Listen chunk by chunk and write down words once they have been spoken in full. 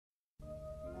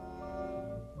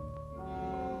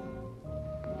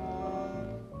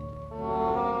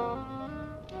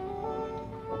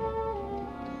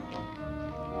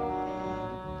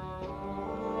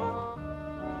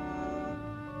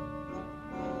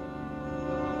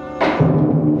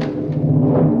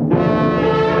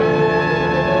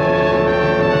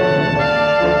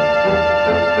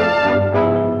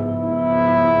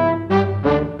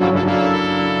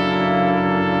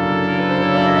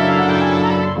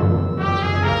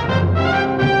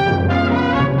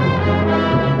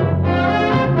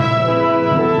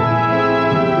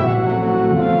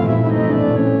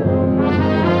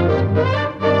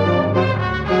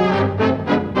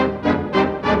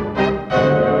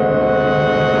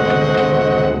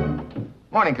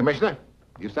morning, Commissioner.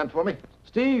 You sent for me?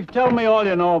 Steve, tell me all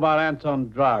you know about Anton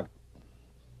Draga.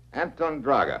 Anton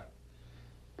Draga.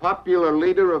 Popular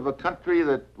leader of a country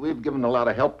that we've given a lot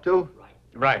of help to?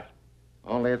 Right.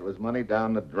 Only it was money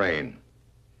down the drain.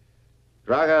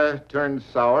 Draga turned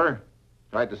sour,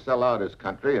 tried to sell out his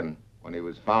country, and when he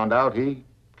was found out, he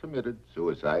committed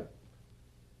suicide.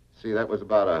 See, that was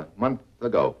about a month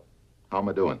ago. How am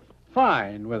I doing?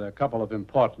 Fine, with a couple of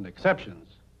important exceptions.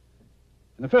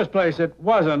 In the first place, it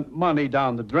wasn't money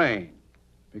down the drain,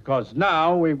 because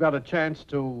now we've got a chance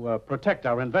to protect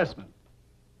our investment.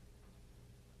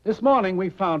 This morning, we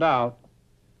found out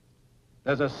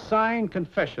there's a signed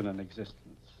confession in existence,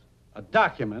 a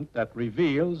document that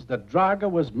reveals that Draga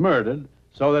was murdered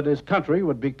so that his country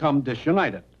would become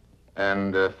disunited.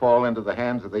 And fall into the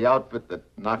hands of the outfit that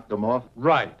knocked him off?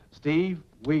 Right. Steve,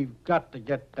 we've got to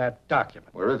get that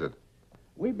document. Where is it?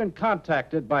 We've been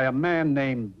contacted by a man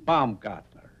named Baumgartner.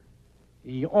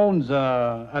 He owns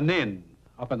an inn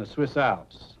up in the Swiss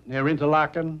Alps, near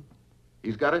Interlaken.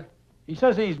 He's got it? He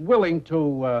says he's willing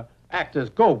to act as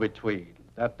go-between,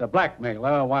 that the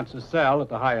blackmailer wants to sell at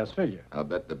the highest figure. I'll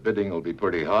bet the bidding will be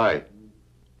pretty high.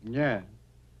 Yeah,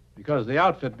 because the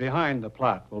outfit behind the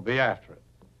plot will be after it.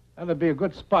 That'd be a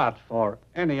good spot for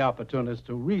any opportunist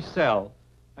to resell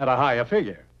at a higher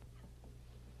figure.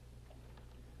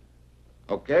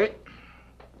 Okay.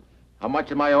 How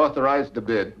much am I authorized to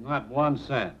bid? Not 1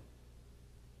 cent.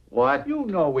 What? You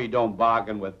know we don't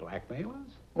bargain with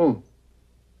blackmailers. Oh.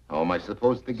 How am I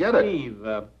supposed to get it? Steve,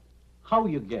 how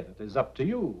you get it is up to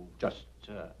you. Just,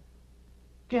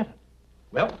 get it.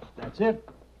 Well, that's it.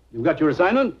 You got your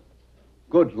assignment?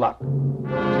 Good luck.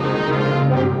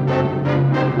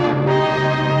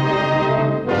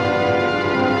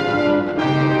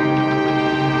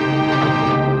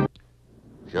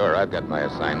 Sure, I've got my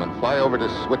assignment. Fly over to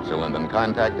Switzerland and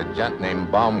contact a gent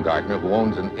named Baumgartner who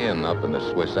owns an inn up in the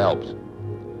Swiss Alps.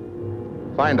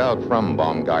 Find out from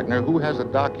Baumgartner who has a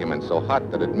document so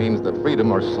hot that it means the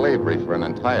freedom or slavery for an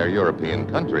entire European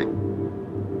country.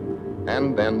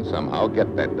 And then somehow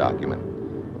get that document.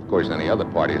 Of course, any other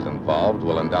parties involved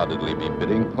will undoubtedly be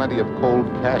bidding plenty of cold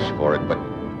cash for it, but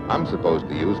I'm supposed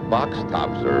to use box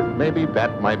tops or maybe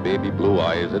bat my baby blue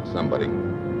eyes at somebody.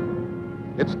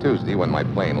 It's Tuesday when my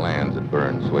plane lands at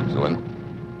Bern, Switzerland.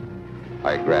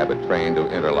 I grab a train to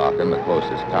Interlaken, the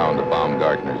closest town to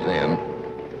Baumgartner's inn.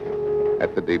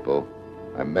 At the depot,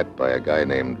 I'm met by a guy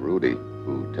named Rudy,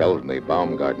 who tells me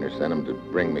Baumgartner sent him to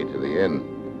bring me to the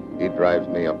inn. He drives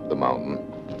me up the mountain.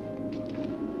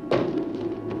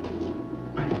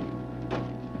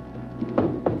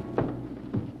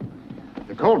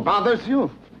 The cold bothers you?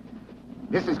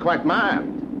 This is quite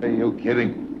mild. Are you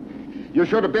kidding? You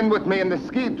should have been with me in the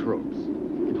ski troops.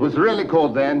 It was really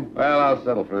cold then. Well, I'll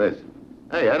settle for this.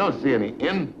 Hey, I don't see any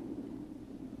inn.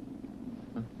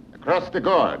 Across the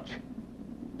gorge.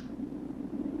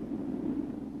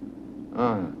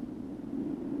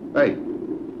 Hey,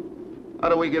 how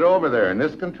do we get over there? In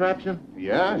this contraption?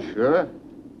 Yeah, sure.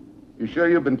 You sure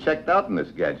you've been checked out in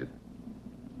this gadget?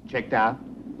 Checked out?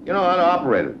 You know how to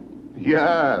operate it?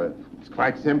 Yeah, it's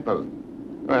quite simple.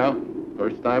 Well,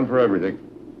 first time for everything.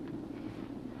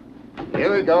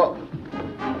 Here we go.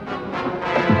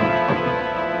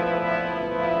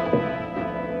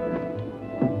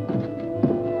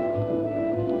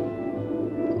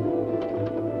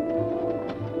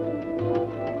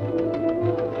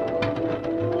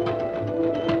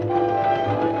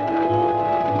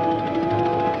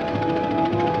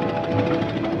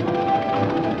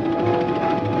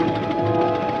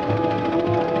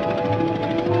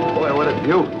 Boy, what a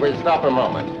view. We'll stop a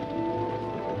moment.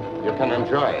 You can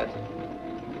enjoy it.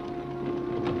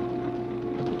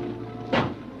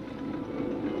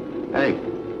 Hey,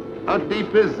 how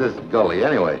deep is this gully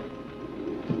anyway?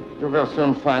 You will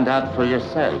soon find out for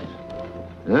yourself.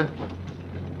 Huh?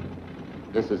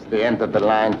 This is the end of the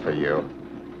line for you.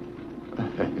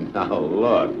 Now,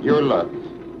 look. You look.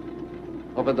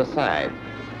 Over the side.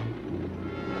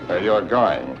 Where you're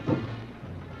going.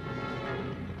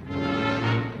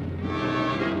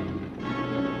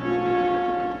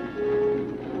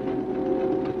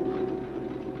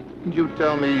 Did you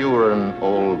tell me you were an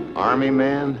old army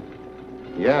man?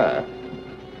 Yeah.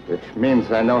 Which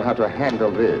means I know how to handle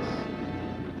this.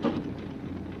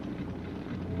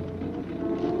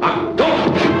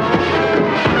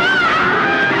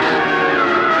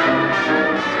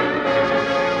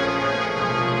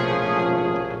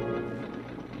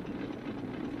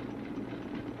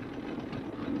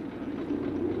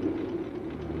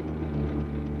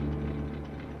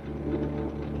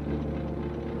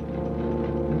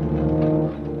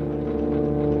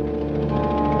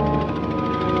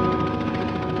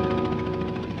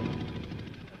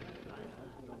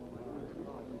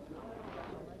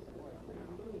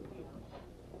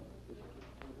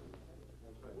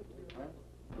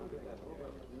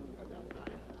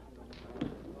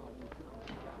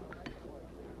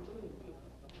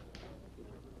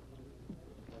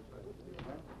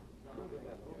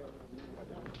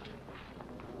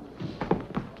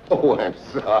 Oh, I'm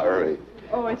sorry.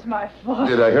 Oh, it's my fault.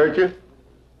 Did I hurt you?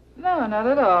 No, not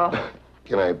at all.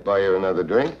 Can I buy you another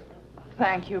drink?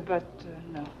 Thank you, but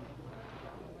no.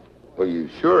 Well, you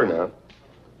sure now?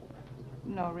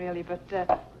 No, really, but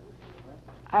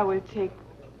I will take,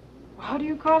 how do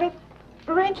you call it?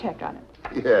 A rain check on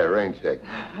it. Yeah, rain check.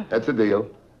 That's a deal.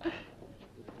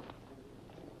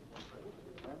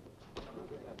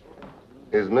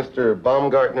 Is Mr.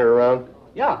 Baumgartner around?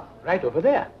 Yeah, right over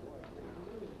there.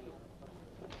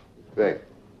 Thanks.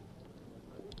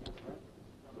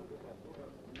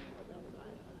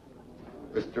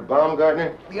 Mr.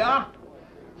 Baumgartner? Yeah?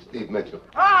 Steve Mitchell.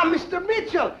 Ah, Mr.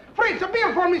 Mitchell! Freeze, a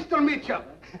beer for Mr. Mitchell!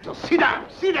 So sit down,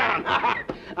 sit down.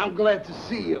 I'm glad to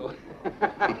see you.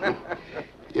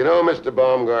 You know, Mr.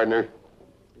 Baumgartner,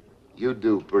 you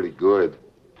do pretty good.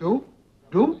 Do?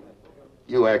 Do?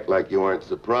 You act like you aren't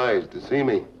surprised to see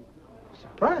me.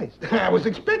 Surprised? I was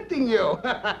expecting you.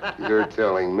 You're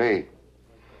telling me.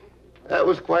 That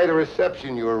was quite a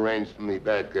reception you arranged for me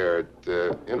back there at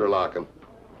Interlaken,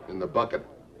 in the bucket.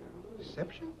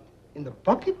 Reception? In the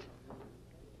bucket?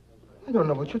 I don't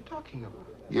know what you're talking about.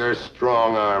 Your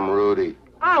strong arm, Rudy.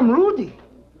 I'm Rudy.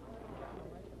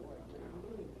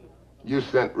 You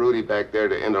sent Rudy back there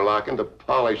to Interlaken to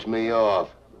polish me off.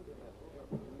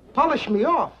 Polish me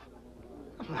off.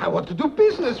 I want to do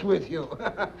business with you.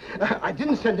 I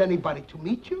didn't send anybody to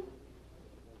meet you.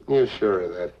 You sure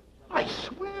of that? I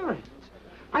swear it.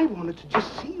 I wanted to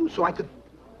just see you so I could...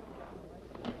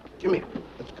 Come here.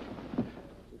 Let's go.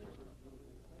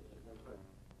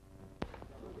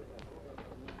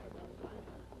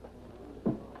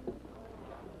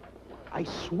 I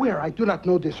swear I do not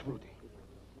know this Rudy.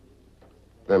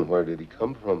 Then where did he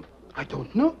come from? I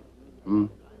don't know. Hmm?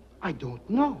 I don't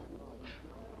know.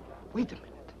 Wait a minute.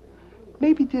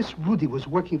 Maybe this Rudy was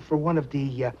working for one of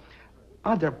the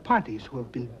other parties who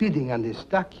have been bidding on this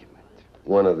document.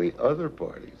 One of the other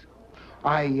parties?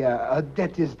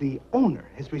 That is, the owner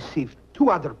has received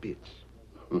 2 other bids.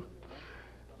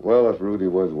 Well, if Rudy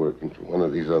was working for one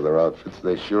of these other outfits,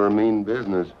 they sure mean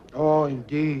business. Oh,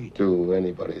 indeed. To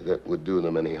anybody that would do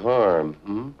them any harm,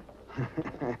 hmm?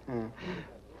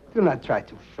 Do not try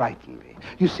to frighten me.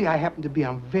 You see, I happen to be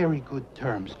on very good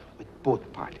terms with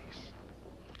both parties.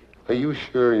 Are you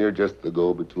sure you're just the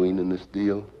go-between in this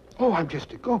deal? Oh, I'm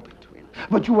just a go-between.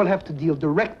 But you will have to deal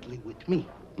directly with me.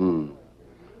 Hmm.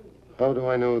 How do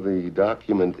I know the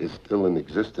document is still in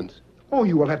existence? Oh,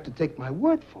 you will have to take my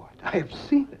word for it. I have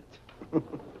seen it.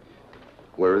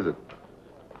 Where is it?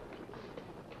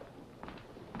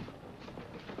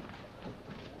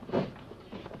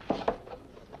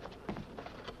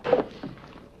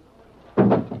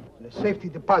 In a safety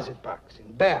deposit box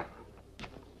in Bern.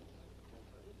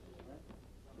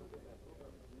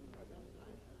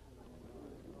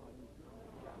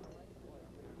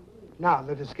 Now,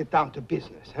 let us get down to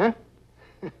business, huh?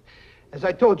 As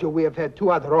I told you, we have had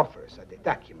 2 other offers at the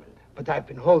document, but I've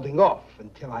been holding off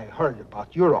until I heard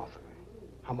about your offer.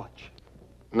 How much?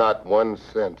 Not 1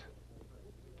 cent.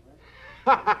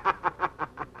 I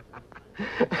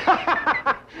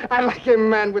like a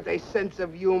man with a sense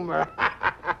of humor.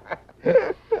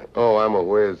 Oh, I'm a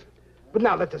whiz. But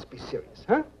now let us be serious,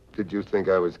 huh? Did you think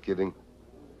I was kidding?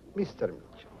 Mr.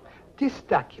 Mitchell, this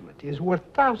document is worth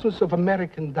thousands of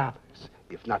American dollars.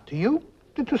 If not to you,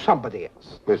 then to somebody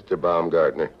else. Mr.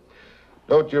 Baumgartner,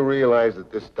 don't you realize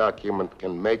that this document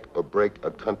can make or break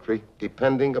a country,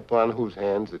 depending upon whose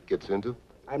hands it gets into?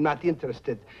 I'm not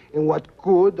interested in what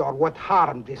good or what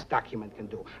harm this document can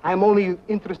do. I'm only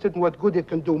interested in what good it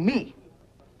can do me.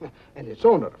 And its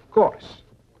owner, of course.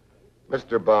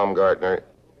 Mr. Baumgartner,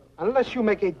 Unless you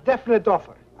make a definite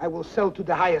offer, I will sell to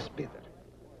the highest bidder.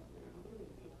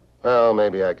 well,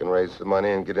 maybe I can raise some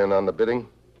money and get in on the bidding.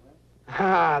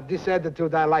 Ah, this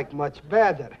attitude I like much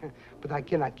better. But I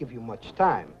cannot give you much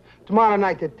time. Tomorrow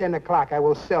night at 10 o'clock, I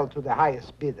will sell to the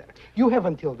highest bidder. You have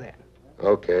until then.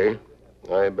 Okay.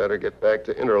 I better get back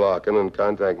to Interlaken and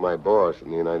contact my boss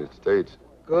in the United States.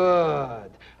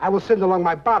 Good. I will send along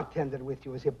my bartender with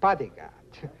you as a bodyguard.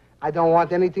 I don't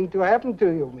want anything to happen to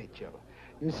you, Mitchell.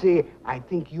 You see, I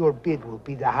think your bid will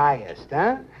be the highest,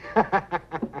 huh?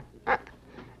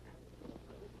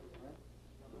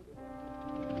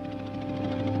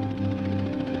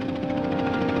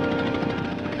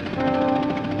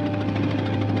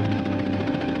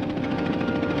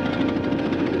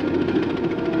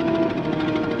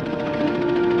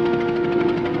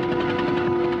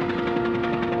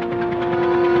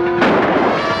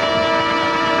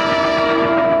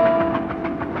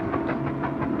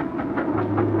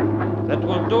 That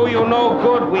will do you no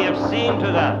good. We have seen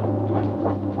to that.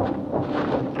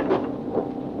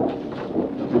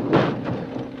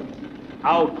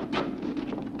 Out.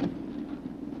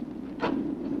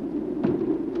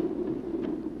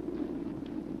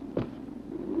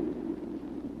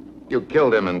 You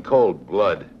killed him in cold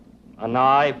blood. An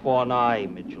eye for an eye,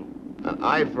 Mitchell. An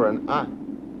eye for an eye?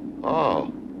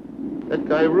 Oh. That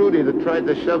guy Rudy that tried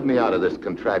to shove me out of this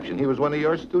contraption, he was one of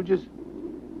your stooges?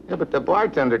 Yeah, but the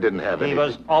bartender didn't have any. He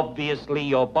was obviously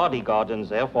your bodyguard and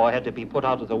therefore had to be put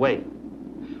out of the way.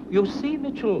 You see,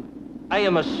 Mitchell, I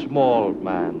am a small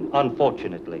man,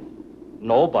 unfortunately.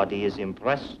 Nobody is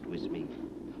impressed with me.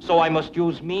 So I must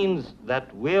use means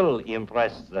that will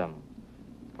impress them.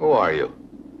 Who are you?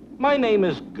 My name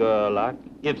is Gerlach,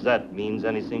 if that means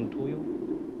anything to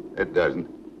you. It doesn't.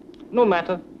 No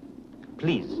matter.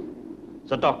 Please,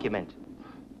 the document.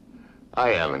 I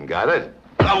haven't got it.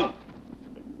 Oh!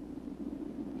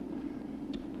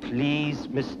 Please,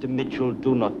 Mr. Mitchell,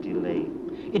 do not delay.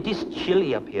 It is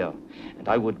chilly up here, and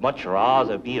I would much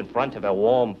rather be in front of a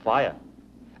warm fire.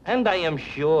 And I am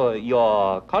sure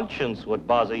your conscience would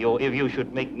bother you if you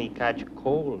should make me catch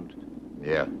cold.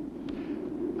 Yeah.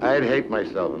 I'd hate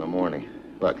myself in the morning.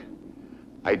 Look,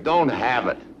 I don't have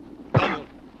it.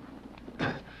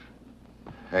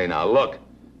 Hey, now, look.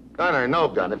 Gun or no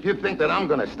gun, if you think that I'm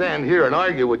gonna stand here and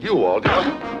argue with you all...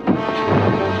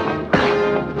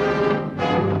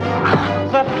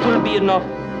 That will be enough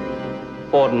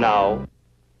for now.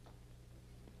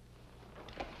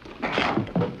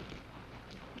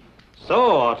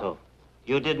 So, Otto,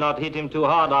 you did not hit him too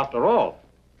hard after all.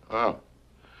 Oh.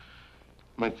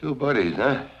 My two buddies,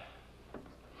 huh?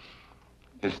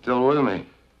 You're still with me?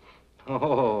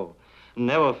 Oh,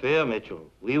 never fear, Mitchell.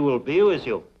 We will be with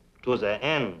you to the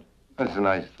end. That's a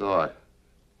nice thought.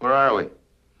 Where are we?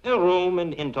 A room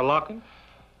in Interlaken.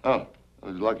 Oh, I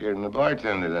was luckier than the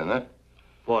bartender then, huh?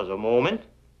 For the moment.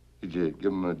 Did you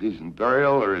give him a decent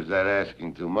burial, or is that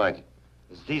asking too much?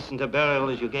 As decent a burial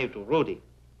as you gave to Rudy.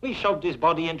 We shoved his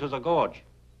body into the gorge.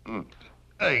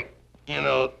 Hey, you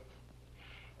know,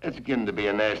 that's getting to be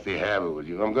a nasty habit with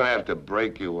you. I'm going to have to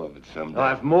break you of it someday. I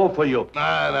have more for you.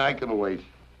 Nah, I can wait.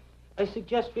 I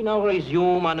suggest we now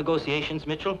resume our negotiations,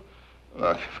 Mitchell.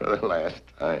 Look, for the last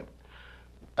time.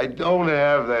 I don't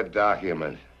have that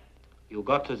document. You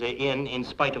got to the inn in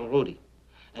spite of Rudy.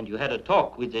 And you had a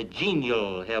talk with the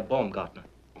genial Herr Baumgartner.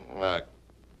 Look,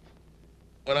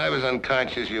 when I was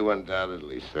unconscious, you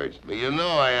undoubtedly searched me. You know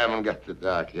I haven't got the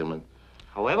document.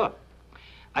 However,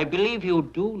 I believe you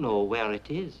do know where it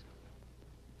is.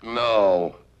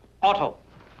 No. Otto.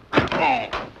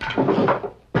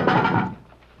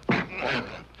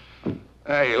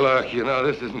 Hey, look, you know,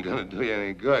 this isn't going to do you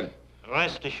any good.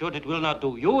 Rest assured it will not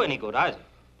do you any good either.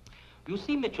 You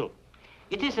see, Mitchell,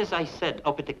 it is as I said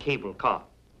up at the cable car.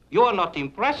 You are not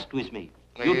impressed with me.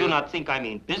 You do not think I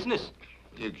mean business.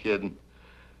 You kidding?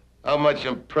 How much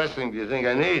impressing do you think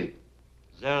I need?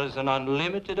 There is an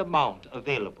unlimited amount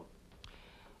available.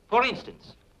 For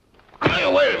instance... Hey,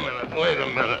 wait a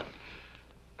minute.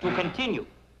 To continue.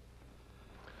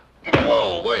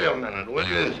 Whoa, wait a minute, will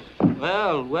you?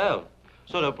 Well, well.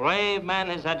 So the brave man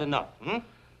has had enough, hmm?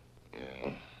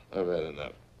 Yeah, I've had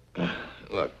enough.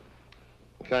 Look,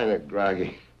 kind of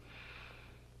groggy.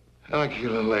 I like you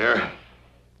a little air.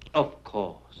 Of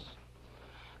course.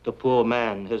 The poor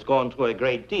man has gone through a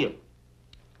great deal.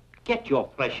 Get your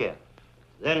fresh air.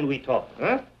 Then we talk,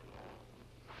 huh?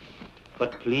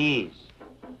 But please,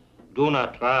 do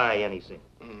not try anything.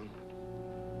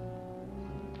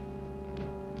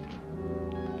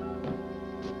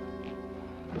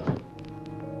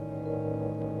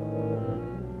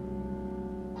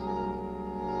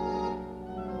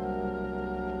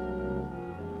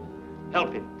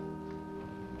 Help him.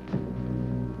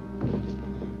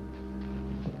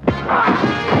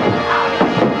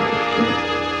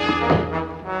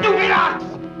 You relax!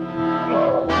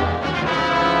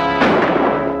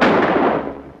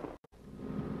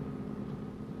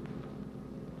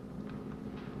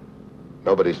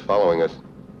 Nobody's following us.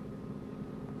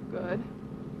 Good.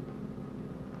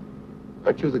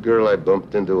 Aren't you the girl I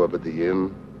bumped into up at the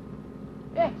inn?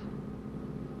 Yes.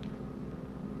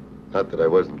 Not that I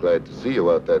wasn't glad to see you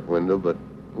out that window, but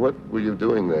what were you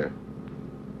doing there?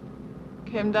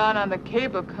 Came down on the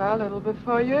cable car a little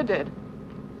before you did.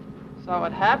 Saw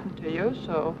what happened to you,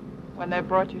 so when they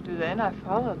brought you to the inn, I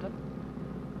followed them.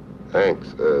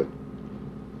 Thanks,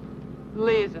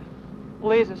 Lisa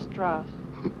Strauss.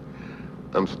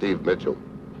 I'm Steve Mitchell.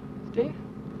 Steve?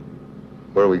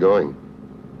 Where are we going?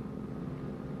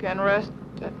 You can rest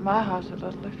at my house a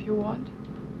little if you want.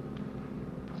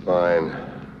 Fine.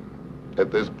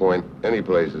 At this point, any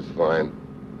place is fine.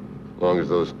 As long as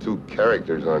those two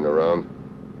characters aren't around.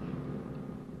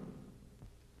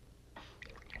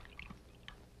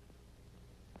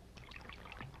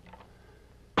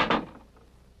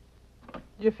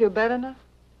 Do you feel better now?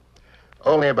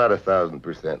 Only about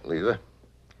 1,000%, Lisa.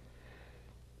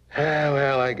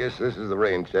 Well, I guess this is the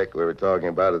rain check we were talking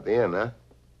about at the end, huh?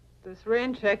 This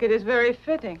rain check, it is very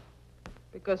fitting.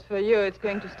 Because for you, it's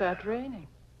going to start raining.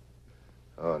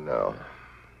 Oh, no.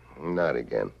 Not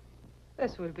again.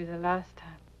 This will be the last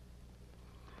time.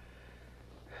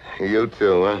 You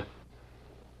too,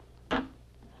 huh?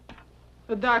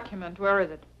 The document, where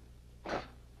is it?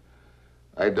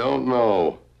 I don't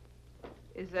know.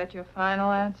 Is that your final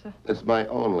answer? It's my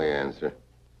only answer.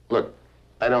 Look,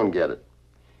 I don't get it.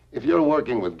 If you're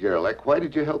working with Gerlach, why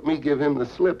did you help me give him the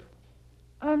slip?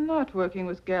 I'm not working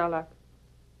with Gerlach.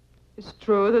 It's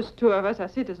true, those two of us are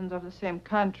citizens of the same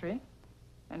country,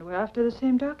 and we're after the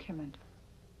same document.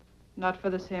 Not for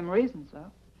the same reasons,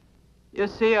 though. You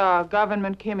see, our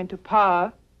government came into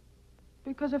power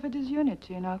because of a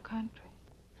disunity in our country.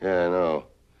 Yeah, I know.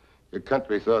 Your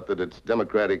country thought that its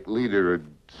democratic leader had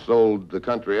sold the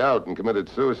country out and committed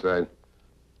suicide.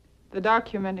 The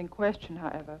document in question,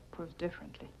 however, proves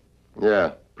differently.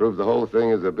 Yeah, proved the whole thing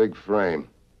is a big frame.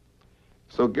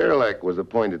 So Gerlach was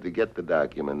appointed to get the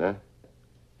document, huh?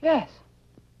 Yes.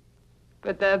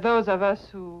 But there are those of us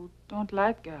who don't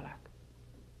like Gerlach.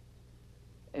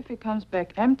 If he comes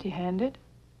back empty-handed,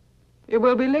 he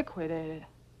will be liquidated.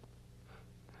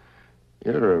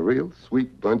 You're a real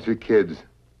sweet bunch of kids.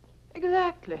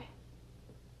 Exactly.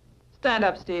 Stand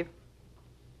up, Steve.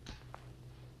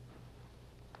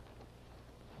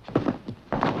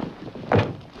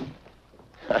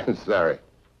 I'm sorry.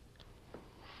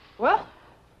 Well,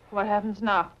 what happens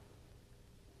now?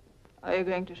 Are you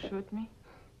going to shoot me?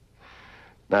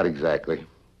 Not exactly.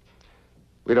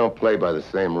 We don't play by the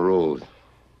same rules.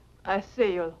 I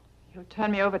see. You'll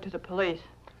turn me over to the police.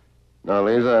 No,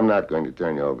 Lisa, I'm not going to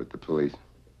turn you over to the police.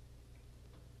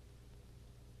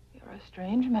 You're a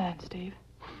strange man, Steve.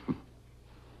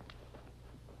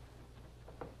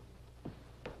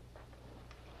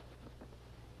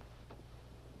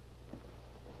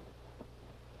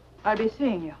 I'll be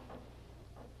seeing you.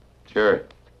 Sure.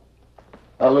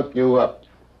 I'll look you up.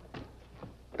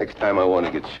 Next time I want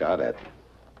to get shot at.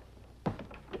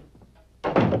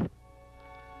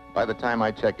 By the time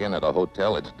I check in at a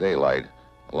hotel, it's daylight.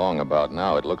 Along about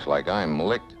now, it looks like I'm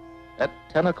licked. At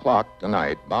 10 o'clock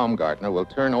tonight, Baumgartner will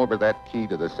turn over that key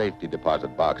to the safety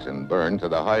deposit box and burn to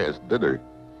the highest bidder.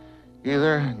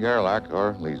 Either Gerlach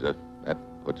or Lisa. That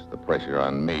puts the pressure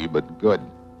on me, but good.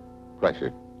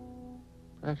 Pressure.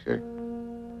 Pressure.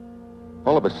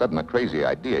 All of a sudden, a crazy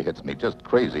idea hits me, just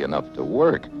crazy enough to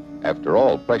work. After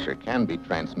all, pressure can be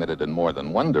transmitted in more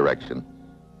than one direction.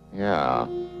 Yeah.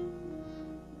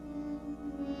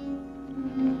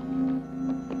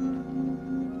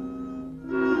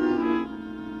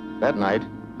 That night,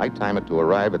 I time it to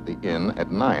arrive at the inn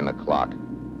at 9 o'clock.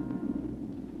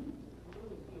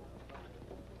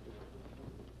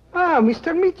 Ah,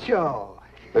 Mr. Mitchell.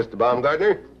 Mr.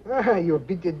 Baumgartner? Ah, you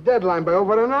beat the deadline by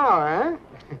over an hour,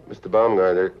 huh? Mr.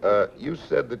 Baumgartner, you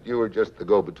said that you were just the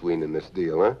go-between in this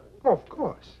deal, huh? Oh, of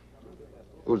course.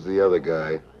 Who's the other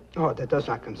guy? Oh, that does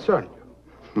not concern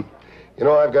you. You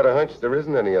know, I've got a hunch there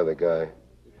isn't any other guy.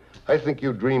 I think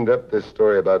you dreamed up this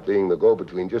story about being the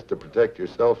go-between just to protect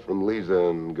yourself from Lisa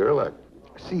and Gerlach.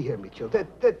 See here, Mitchell,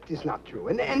 that is not true.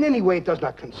 And anyway, it does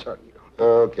not concern you.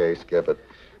 Okay, skip it.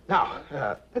 Now,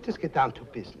 let us get down to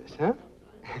business, huh?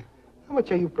 How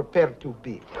much are you prepared to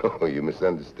be? Oh, you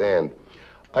misunderstand.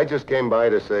 I just came by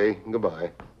to say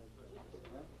goodbye.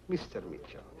 Mr.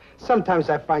 Mitchell, sometimes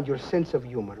I find your sense of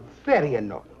humor very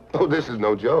annoying. Oh, this is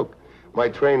no joke. My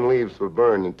train leaves for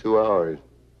Bern in 2 hours.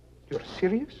 You're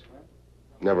serious?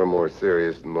 Never more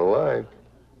serious in my life.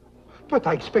 But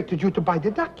I expected you to buy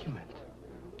the document.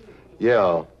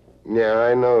 Yeah,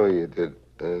 I know you did.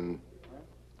 And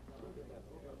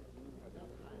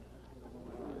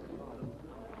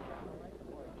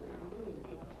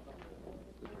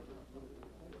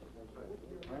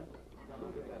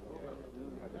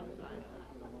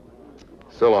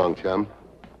so long, chum.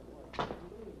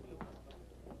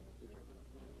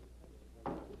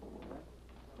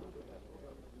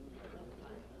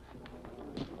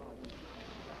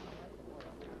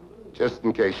 Just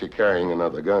in case you're carrying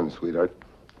another gun, sweetheart.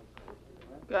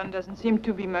 Gun doesn't seem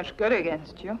to be much good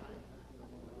against you.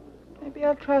 Maybe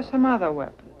I'll try some other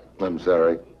weapons. I'm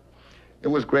sorry. It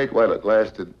was great while it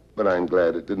lasted, but I'm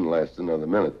glad it didn't last another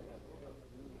minute.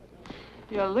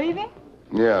 You're leaving?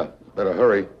 Yeah, better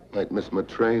hurry. Might miss my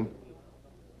train.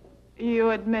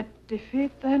 You admit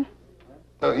defeat, then?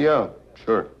 Yeah,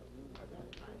 sure.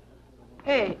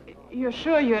 Hey, you're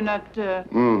sure you're not,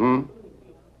 Mm-hmm.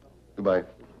 Goodbye.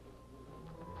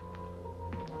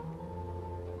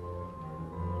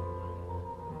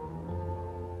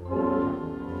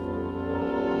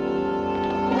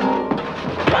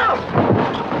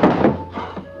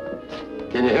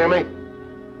 can you hear me?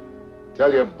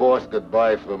 Tell your boss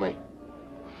goodbye for me.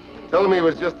 Tell him he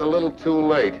was just a little too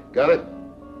late. Got it?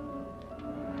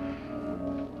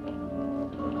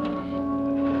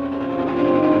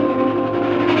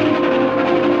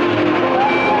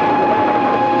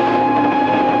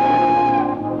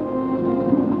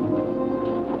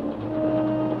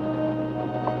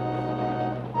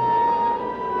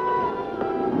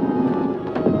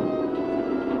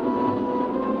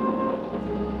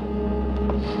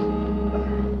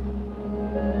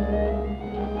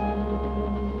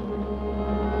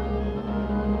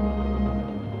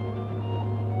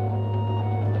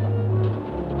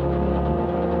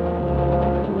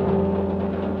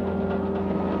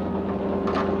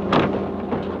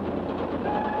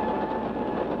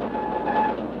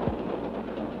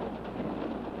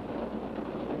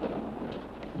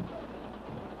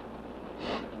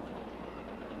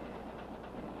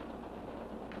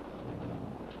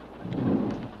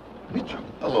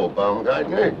 Hello,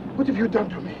 Baumgartner. What have you done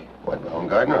to me? What,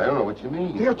 Baumgartner? I don't know what you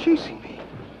mean. They are chasing me.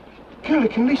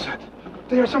 Gerlich and Lisa,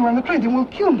 they are somewhere on the plane. They will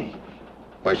kill me.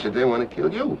 Why should they want to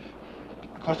kill you?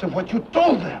 Because of what you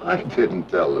told them. I didn't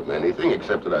tell them anything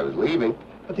except that I was leaving.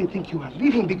 But they think you are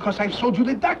leaving because I've sold you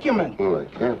the document. Well, I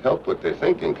can't help what they're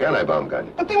thinking, can I,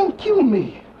 Baumgartner? But they will kill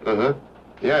me. Uh-huh.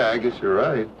 Yeah, I guess you're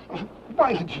right.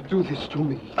 Why did you do this to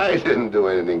me? I didn't do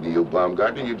anything to you,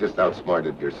 Baumgartner. You just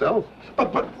outsmarted yourself.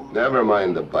 But... Never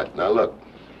mind the but. Now, look.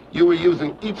 You were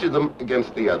using each of them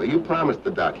against the other. You promised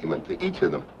the document to each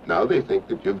of them. Now they think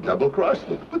that you've double-crossed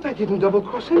them. But I didn't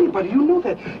double-cross anybody. You know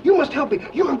that. You must help me.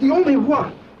 You are the only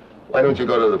one. Why don't you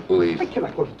go to the police? I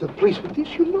cannot go to the police with this.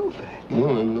 You know that.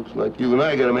 Well, it looks like you and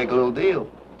I got to make a little deal.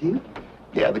 Deal?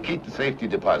 Yeah, the key to safety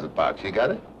deposit box. You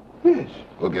got it? Yes.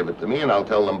 Well, give it to me, and I'll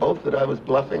tell them both that I was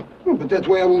bluffing. Oh, but that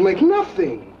way I will make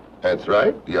nothing. That's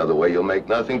right. The other way you'll make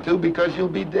nothing, too, because you'll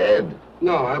be dead.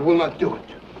 No, I will not do it.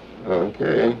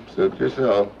 Okay, suit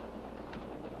yourself.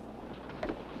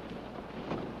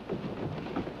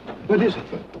 What is it?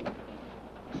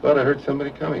 Thought I heard somebody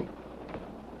coming.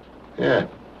 Yeah.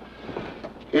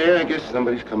 Yeah, I guess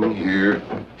somebody's coming here.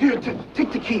 Here,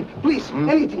 take the key. Please,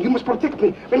 anything. You must protect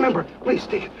me. Remember, please,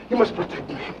 take it. You must protect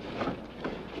me.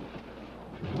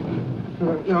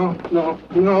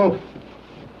 No.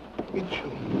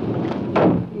 Mitchell.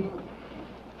 No.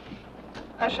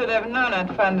 I should have known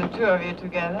I'd find the two of you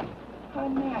together. How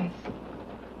nice.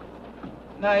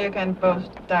 Now you can both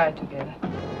die together.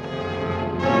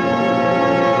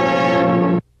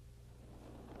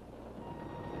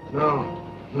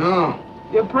 No.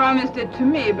 You promised it to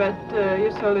me, but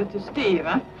you sold it to Steve,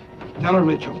 huh? Tell her,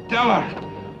 Mitchell. Tell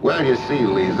her. Well, you see,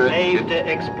 Lisa... Save the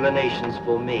explanations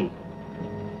for me.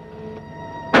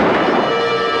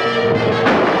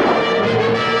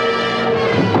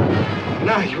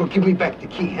 Now you will give me back the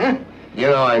key, huh? You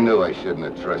know, I knew I shouldn't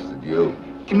have trusted you.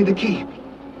 Give me the key.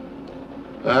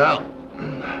 Well...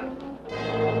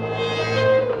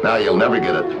 Now you'll never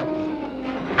get it.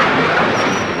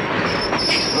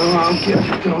 Oh, I'll get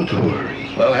it. Don't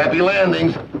worry. Well, happy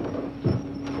landings.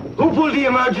 Who pulled the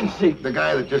emergency? The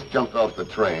guy that just jumped off the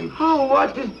train. Oh,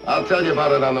 what is... I'll tell you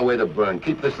about it on the way to Bern.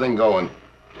 Keep this thing going.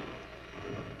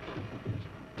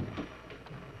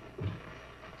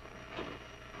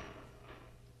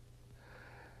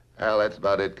 Well, that's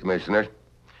about it, Commissioner.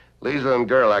 Lisa and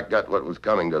Gerlach got what was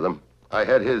coming to them. I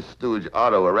had his stooge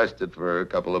Otto arrested for a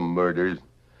couple of murders.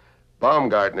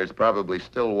 Baumgartner's probably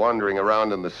still wandering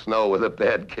around in the snow with a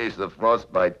bad case of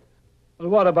frostbite. Well,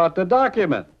 what about the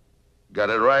document?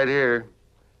 Got it right here.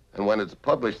 And when it's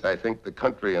published, I think the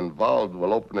country involved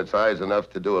will open its eyes enough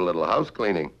to do a little house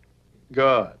cleaning.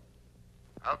 Good.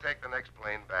 I'll take the next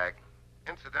plane back.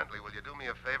 Incidentally, will you do me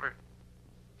a favor?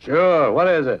 Sure. What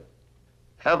is it?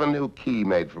 Have a new key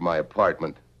made for my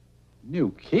apartment.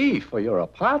 New key for your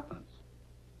apartment?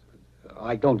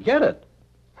 I don't get it.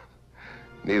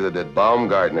 Neither did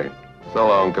Baumgartner. So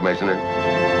long, Commissioner.